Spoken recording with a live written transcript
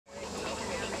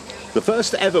The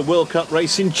first ever World Cup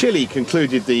race in Chile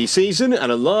concluded the season, and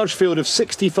a large field of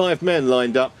 65 men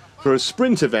lined up for a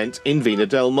sprint event in Vina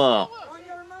del Mar.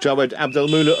 Jawad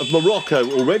Abdelmoula of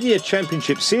Morocco, already a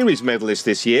Championship Series medalist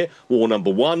this year, wore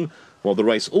number 1, while the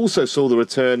race also saw the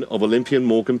return of Olympian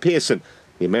Morgan Pearson,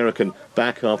 the American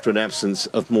back after an absence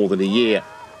of more than a year.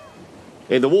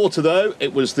 In the water, though,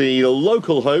 it was the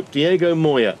local hope, Diego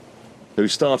Moya, who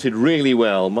started really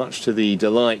well, much to the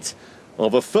delight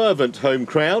of a fervent home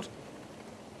crowd.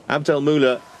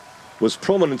 Abdelmoula was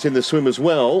prominent in the swim as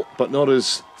well, but not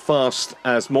as fast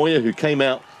as Moya, who came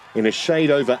out in a shade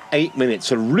over 8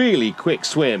 minutes. A really quick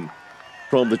swim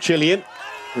from the Chilean.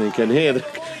 And you can hear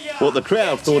what the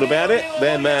crowd thought about it.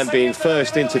 Their man being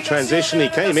first into transition. He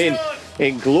came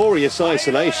in glorious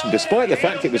isolation, despite the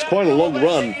fact it was quite a long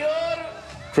run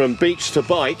from beach to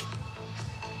bike.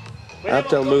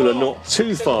 Abdelmoula not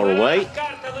too far away.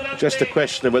 Just a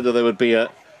question of whether there would be a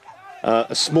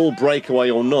small breakaway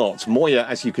or not. Moya,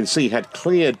 as you can see, had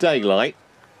clear daylight.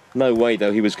 No way,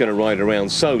 though, he was going to ride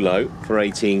around solo for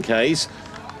 18 Ks.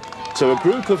 So a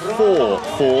group of 4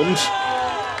 formed,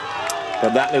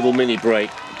 but that little mini break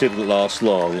didn't last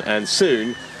long. And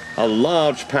soon, a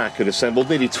large pack had assembled,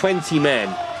 nearly 20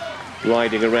 men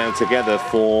riding around together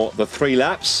for the 3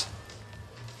 laps.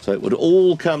 So it would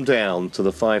all come down to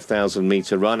the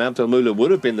 5,000-metre run. Abdelmoula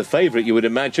would have been the favourite, you would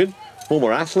imagine.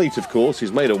 Former athlete, of course,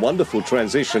 who's made a wonderful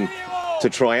transition to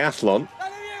triathlon.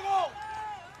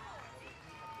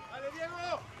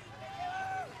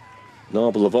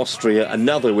 Nabel of Austria,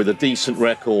 another with a decent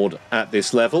record at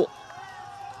this level.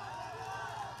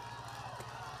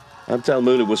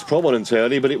 Abdelmoula was prominent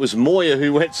early, but it was Moya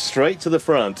who went straight to the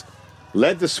front.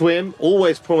 Led the swim,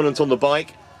 always prominent on the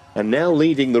bike, and now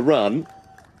leading the run.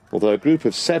 Although a group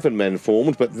of 7 men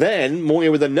formed, but then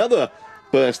Moya with another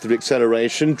burst of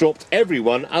acceleration dropped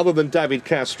everyone other than David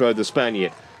Castro, the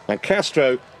Spaniard. And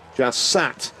Castro just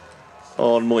sat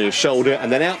on Moya's shoulder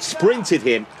and then out-sprinted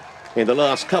him in the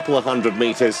last couple of 100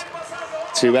 metres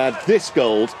to add this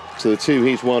gold to the 2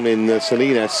 he's won in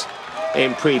Salinas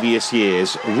in previous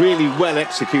years. Really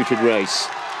well-executed race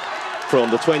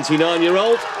from the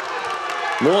 29-year-old.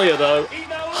 Moya, though,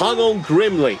 hung on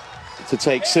grimly to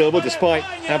take silver despite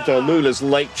Abdelmoula's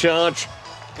late charge.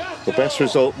 The best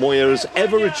result Moya has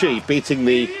ever achieved, beating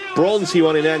the bronze he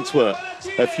won in Antwerp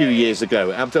a few years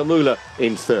ago. Abdelmoula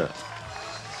in 3rd.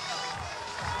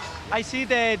 I see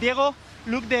the Diego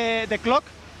look the clock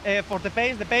for the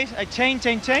pace. I change.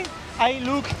 I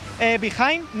look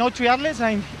behind, no triathletes.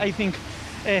 I think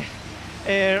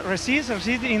resist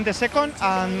in the second,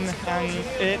 and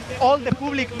all the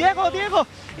public, Diego.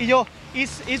 Y yo,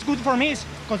 it's good for me.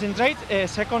 Concentrate,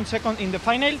 second in the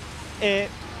final.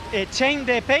 Change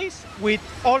the pace with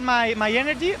all my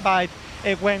energy, but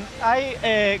when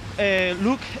I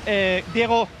look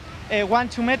Diego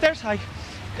 1-2 meters,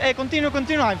 I continue,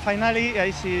 and finally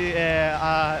I see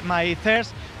my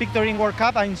 3rd victory in World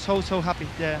Cup. I'm so happy.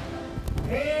 Yeah.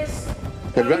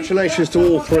 Congratulations to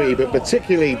all 3, but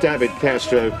particularly David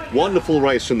Castro. Wonderful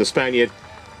race from the Spaniard.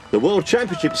 The World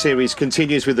Championship Series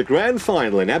continues with the grand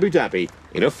final in Abu Dhabi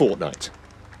in a fortnight.